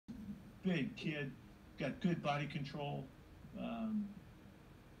big kid, got good body control.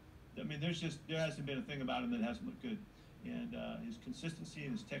 I mean, there hasn't been a thing about him that hasn't looked good, and his consistency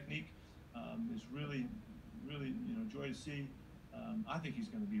and his technique is really, really, joy to see. I think he's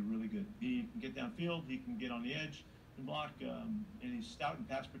going to be really good. He can get downfield, he can get on the edge and block, and he's stout in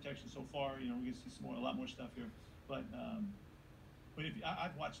pass protection so far. We're going to see a lot more stuff here, but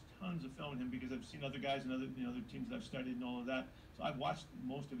I've watched tons of film of him because I've seen other guys and other teams that I've studied and all of that. So I've watched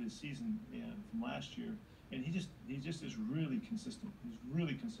most of his season from last year, and he just is really consistent. He's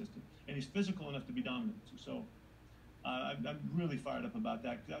really consistent, and he's physical enough to be dominant. So I'm really fired up about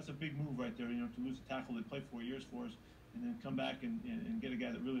that. That was a big move right there. To lose a tackle that played 4 years for us, and then come back and get a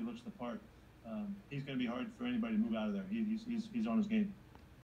guy that really looks the part. He's going to be hard for anybody to move out of there. He's on his game.